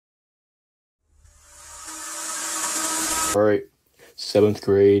Alright, 7th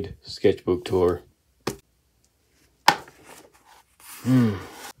grade sketchbook tour.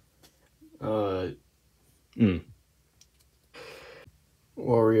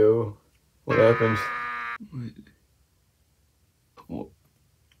 Wario, what happened?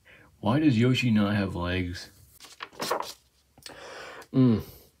 Why does Yoshi not have legs?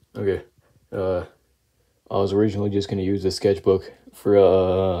 Okay. I was originally just gonna use the sketchbook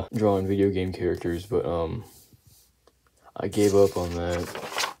for drawing video game characters, but I gave up on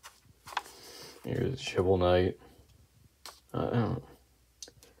that. Here's Shovel Knight. Yeah.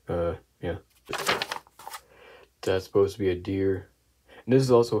 That's supposed to be a deer. And this is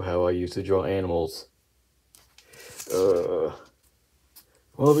also how I used to draw animals.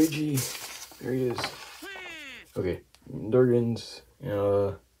 Luigi, there he is. Okay, Durgans.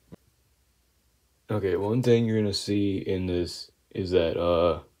 Okay, one thing you're gonna see in this is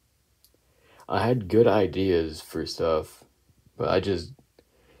that I had good ideas for stuff, but I just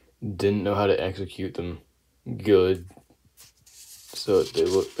didn't know how to execute them good, so they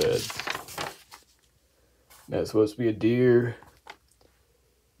look bad. That's supposed to be a deer.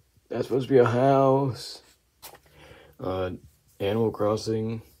 That's supposed to be a house. Animal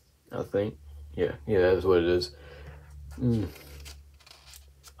Crossing, I think. Yeah, that's what it is.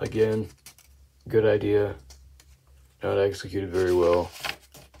 Again, good idea. Not executed very well.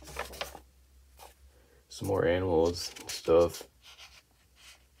 Some more animals and stuff.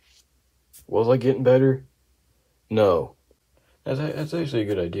 Was I getting better? No. That's actually a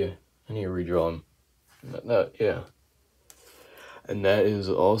good idea. I need to redraw them. Yeah. And that is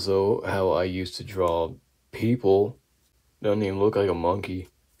also how I used to draw people. Doesn't even look like a monkey.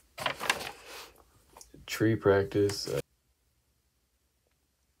 Tree practice.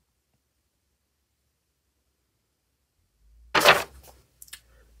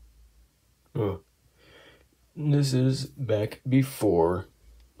 This is back before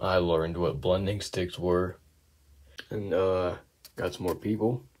I learned what blending sticks were. And got some more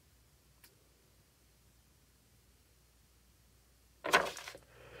people.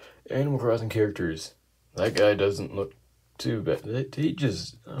 Animal Crossing characters. That guy doesn't look too bad. He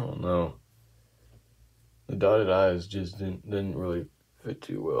just, I don't know. The dotted eyes just didn't really fit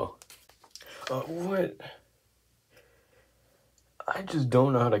too well. What? I just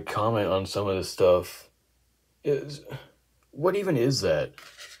don't know how to comment on some of this stuff. What even is that?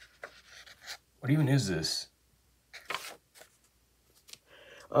 What even is this?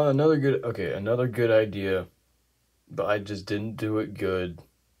 Another good idea, but I just didn't do it good.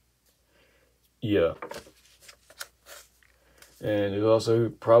 Yeah. And there's also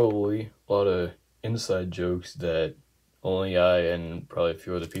probably a lot of inside jokes that only I and probably a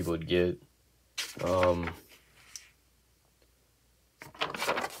few other people would get.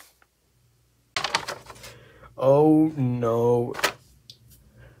 Oh no.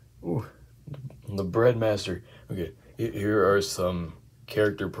 Ooh, the Breadmaster. Okay, here are some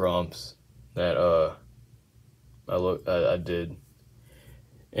character prompts that I did.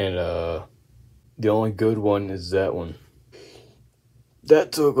 And the only good one is that one.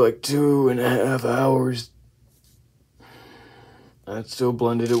 That took like 2.5 hours. I still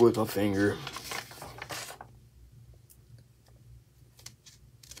blended it with my finger.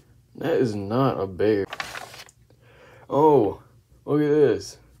 That is not a bear. Oh, look at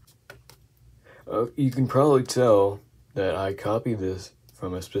this. You can probably tell that I copied this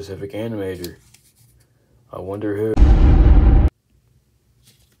from a specific animator. I wonder who.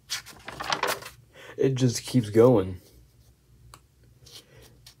 It just keeps going.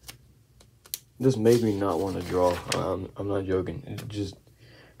 This made me not want to draw. I'm not joking.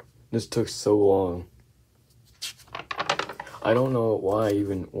 This took so long. I don't know why I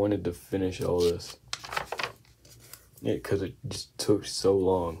even wanted to finish all this. Yeah, because it just took so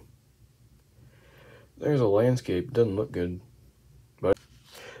long. There's a landscape. It doesn't look good. But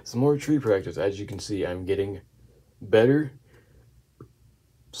some more tree practice. As you can see, I'm getting better.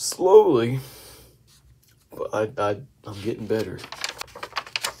 Slowly. But I'm getting better.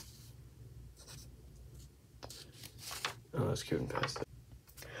 Oh, let's get past that.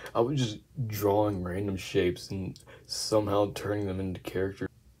 I was just drawing random shapes and somehow turning them into characters.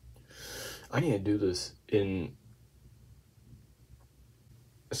 I need to do this in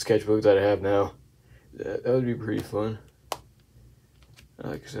a sketchbook that I have now. That would be pretty fun.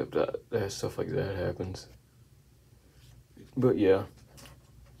 Except that stuff like that happens. But yeah.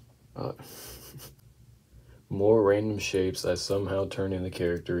 More random shapes that somehow turn into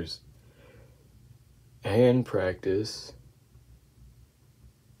characters. Hand practice.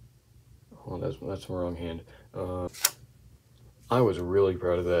 Oh, that's the wrong hand. I was really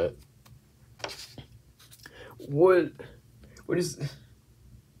proud of that. What What is...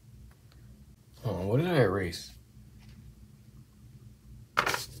 Oh, what did I erase?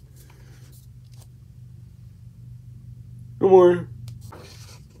 Good morning.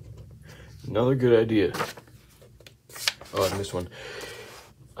 Another good idea. Oh, I missed one.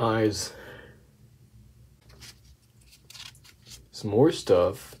 Eyes. Some more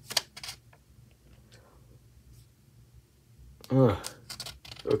stuff.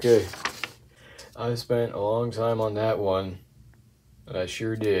 Okay. I spent a long time on that one. I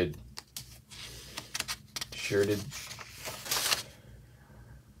sure did. Sure did.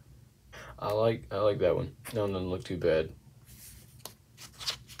 I like that one. No, it doesn't look too bad.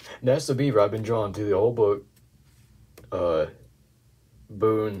 That's the beaver I've been drawing through the whole book.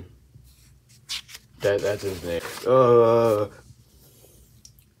 Boone. That's his name.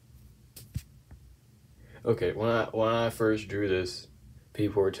 Okay, when I first drew this,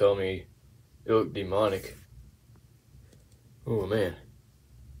 people were telling me it looked demonic. Oh man.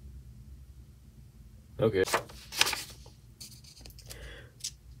 Okay.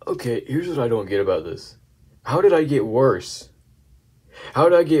 Okay, here's what I don't get about this. How did I get worse? How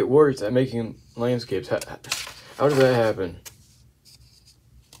did I get worse at making landscapes? How did that happen?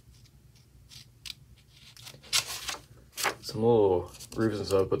 Some little roofs and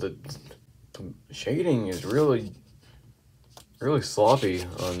stuff, but the shading is really sloppy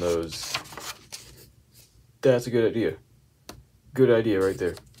on those. That's a good idea. Good idea right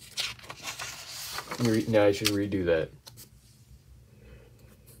there. Now I should redo that.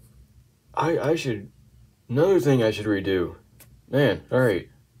 I should... Another thing I should redo. Man, alright.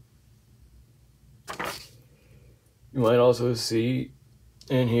 You might also see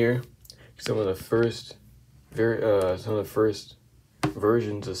in here some of the first versions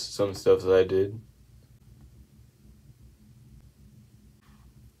of some stuff that I did.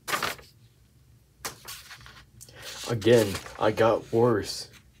 Again, I got worse.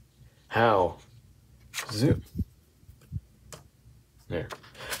 How? Zoom. There.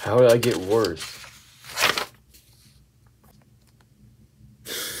 How did I get worse?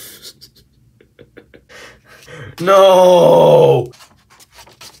 No!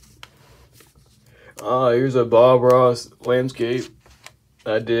 Here's a Bob Ross landscape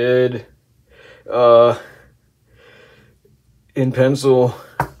I did in pencil.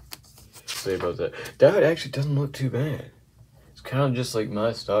 Say about that. That actually doesn't look too bad. It's kind of just like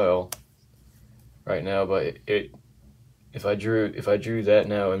my style right now, but if I drew that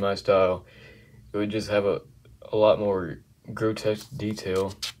now in my style, it would just have a lot more grotesque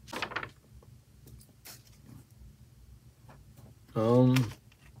detail.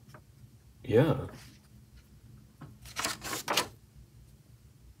 Yeah.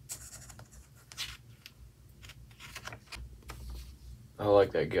 I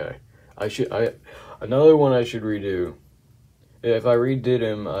like that guy. Another one I should redo. If I redid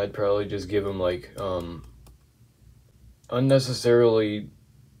him, I'd probably just give him like unnecessarily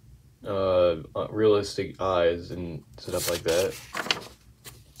realistic eyes and stuff like that.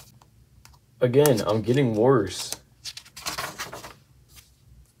 Again, I'm getting worse.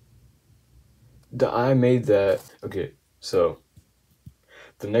 I made that. Okay, so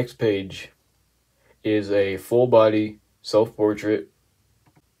the next page is a full body self-portrait.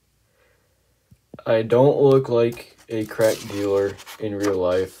 I don't look like a crack dealer in real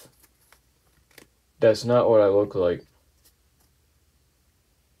life. That's not what I look like.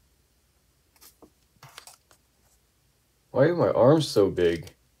 Why are my arms so big?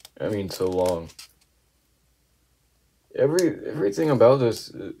 I mean, so long. Everything about this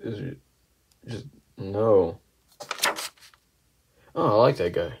is just no. Oh, I like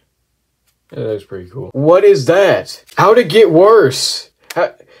that guy. Yeah, that's pretty cool. What is that? How'd it get worse?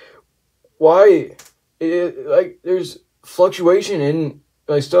 Why? Like, there's fluctuation in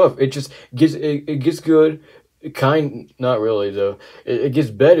my stuff. It just gets it gets good. Not really though. It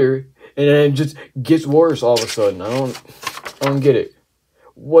gets better, and then it just gets worse all of a sudden. I don't get it.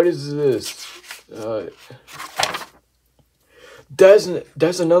 What is this?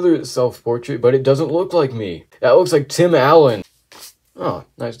 That's another self-portrait, but it doesn't look like me. That looks like Tim Allen. Oh,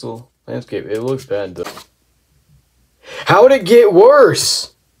 nice little landscape. It looks bad though. How did it get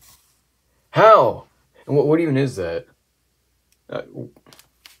worse? How? And what even is that?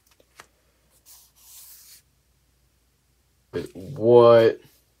 What?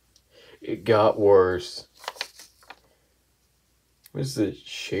 It got worse. What's the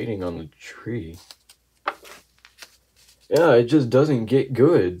shading on the tree? Yeah, it just doesn't get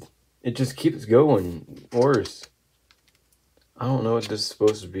good. It just keeps going worse. I don't know what this is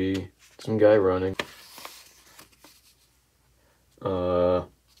supposed to be. Some guy running. I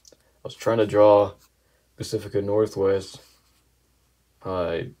was trying to draw Pacifica Northwest.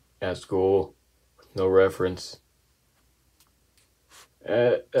 at school, no reference.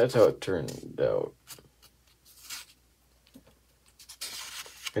 That's how it turned out.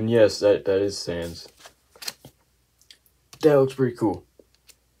 And yes, that is Sans. That looks pretty cool.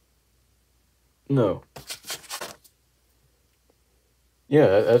 No.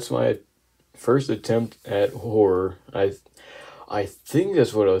 Yeah, that's my first attempt at horror. I think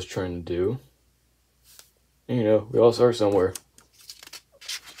that's what I was trying to do. You know, we all start somewhere.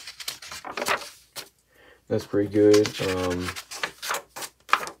 That's pretty good.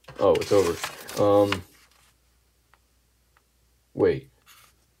 Oh, it's over. Wait.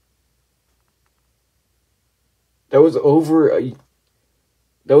 That was over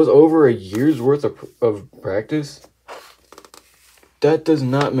a year's worth of practice? That does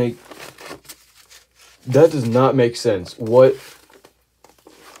not make sense. What?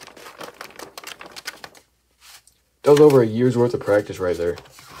 That was over a year's worth of practice right there.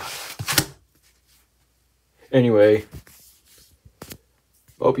 Anyway,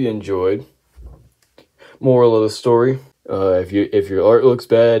 hope you enjoyed. Moral of the story: if your art looks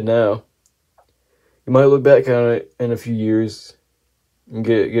bad now, you might look back on it in a few years and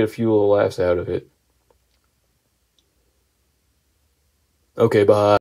get a few little laughs out of it. Okay, bye.